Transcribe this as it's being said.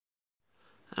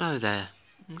Hello there,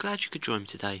 I'm glad you could join me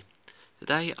today.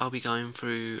 Today I'll be going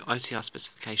through OCR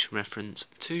specification reference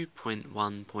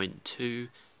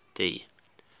 2.1.2d,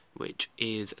 which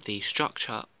is the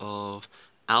structure of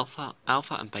alpha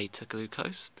and beta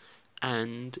glucose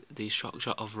and the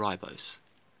structure of ribose.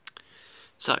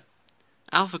 So,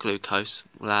 alpha glucose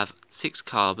will have 6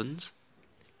 carbons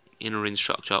in a ring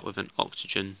structure with an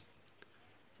oxygen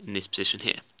in this position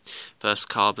here. First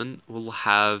carbon will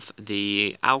have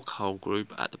the alcohol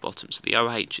group at the bottom, so the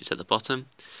OH is at the bottom.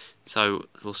 So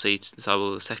we'll see. So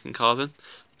will the second carbon.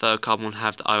 Third carbon will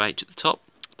have the OH at the top.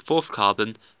 The fourth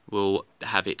carbon will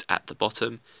have it at the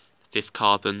bottom. The fifth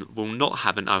carbon will not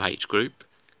have an OH group,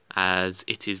 as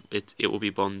it will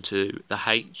be bonded to the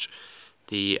H,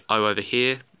 the O over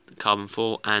here, carbon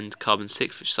 4, and carbon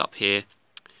 6, which is up here,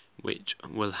 which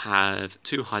will have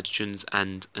 2 hydrogens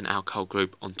and an alcohol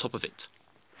group on top of it.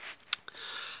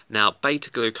 Now, beta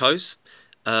glucose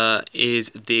is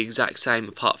the exact same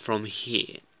apart from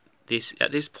here.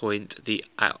 At this point, the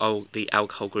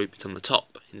alcohol group is on the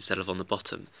top instead of on the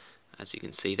bottom, as you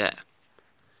can see there.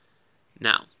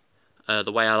 Now,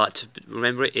 the way I like to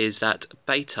remember it is that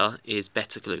beta is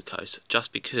beta glucose,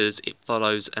 just because it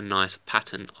follows a nice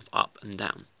pattern of up and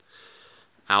down.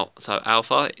 So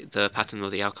alpha, the pattern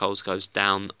of the alcohols goes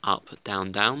down, up,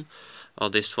 down, down, while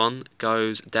this one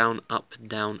goes down, up,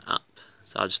 down, up.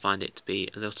 So I just find it to be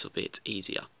a little bit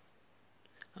easier.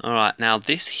 Alright, now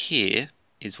this here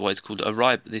is what is called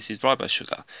a this is ribose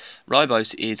sugar.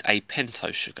 Ribose is a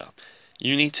pentose sugar.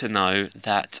 You need to know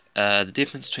that the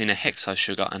difference between a hexose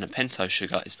sugar and a pentose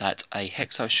sugar is that a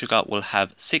hexose sugar will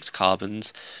have 6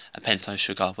 carbons, a pentose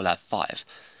sugar will have 5.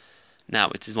 Now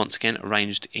it is once again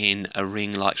arranged in a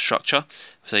ring-like structure.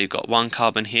 So you've got 1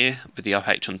 carbon here with the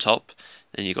OH on top,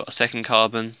 then you've got a second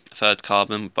carbon, a third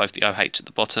carbon, both the OH at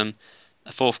the bottom,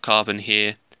 a 4th carbon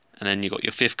here, and then you've got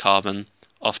your 5th carbon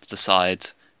off to the side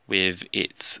with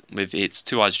its 2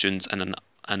 hydrogens and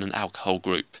an alcohol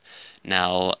group.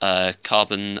 Now,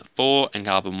 carbon 4 and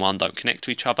carbon 1 don't connect to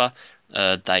each other.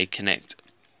 They connect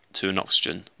to an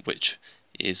oxygen, which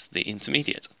is the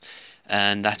intermediate.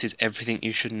 And that is everything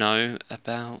you should know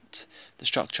about the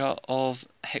structure of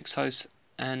hexose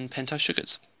and pentose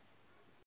sugars.